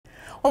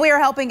Well, we are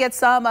helping get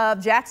some of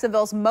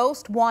Jacksonville's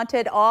most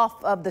wanted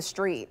off of the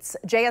streets.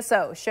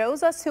 JSO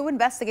shows us who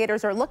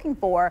investigators are looking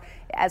for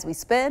as we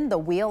spin the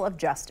wheel of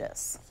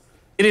justice.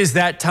 It is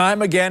that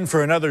time again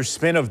for another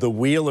spin of the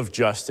Wheel of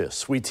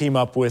Justice. We team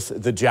up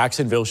with the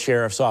Jacksonville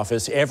Sheriff's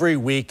Office every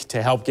week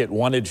to help get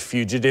wanted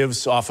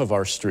fugitives off of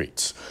our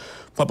streets.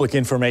 Public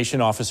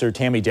Information Officer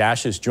Tammy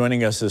Dash is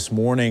joining us this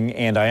morning,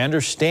 and I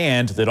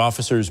understand that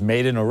officers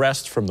made an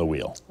arrest from the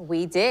wheel.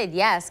 We did,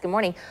 yes. Good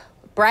morning.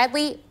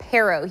 Bradley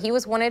Perro, he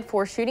was wanted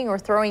for shooting or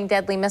throwing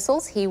deadly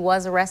missiles. He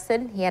was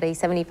arrested. He had a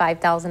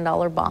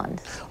 $75,000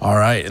 bond. All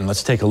right, and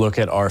let's take a look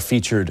at our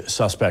featured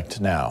suspect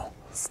now.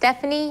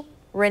 Stephanie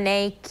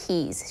Renee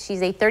Keys.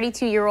 She's a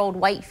 32-year-old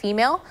white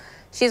female.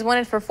 She is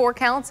wanted for 4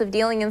 counts of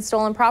dealing in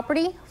stolen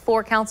property,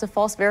 4 counts of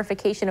false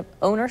verification of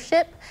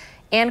ownership,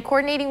 and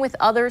coordinating with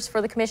others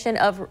for the commission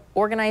of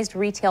organized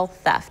retail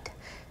theft.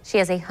 She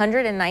has a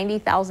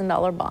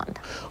 $190,000 bond.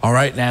 All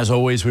right, and as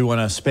always, we want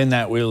to spin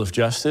that Wheel of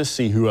Justice,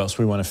 see who else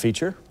we want to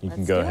feature. You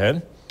can go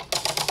ahead.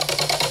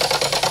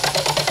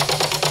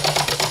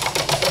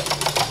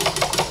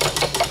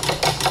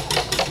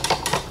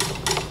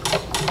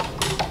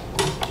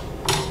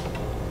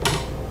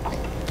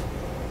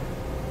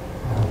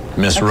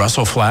 Miss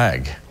Russell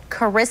Flagg.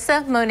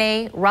 Carissa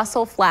Monet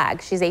Russell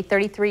Flagg. She's a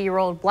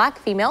 33-year-old black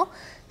female.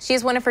 She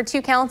is wanted for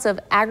 2 counts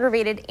of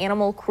aggravated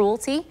animal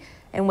cruelty,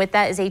 and with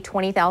that is a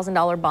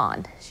 $20,000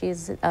 bond.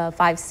 She's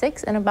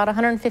 5'6" and about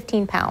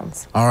 115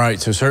 pounds. All right,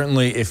 so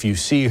certainly if you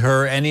see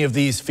her, any of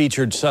these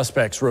featured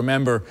suspects,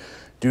 remember,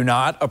 do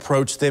not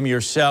approach them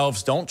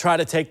yourselves. Don't try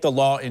to take the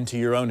law into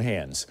your own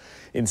hands.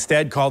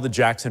 Instead, call the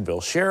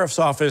Jacksonville Sheriff's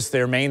Office.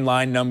 Their main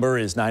line number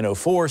is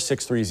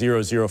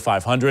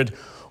 904-630-0500,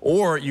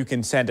 or you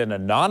can send an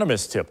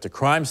anonymous tip to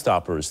Crime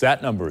Stoppers.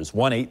 That number is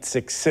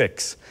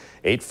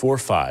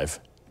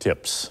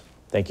 1-866-845-TIPS.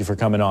 Thank you for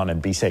coming on,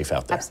 and be safe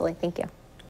out there. Absolutely. Thank you.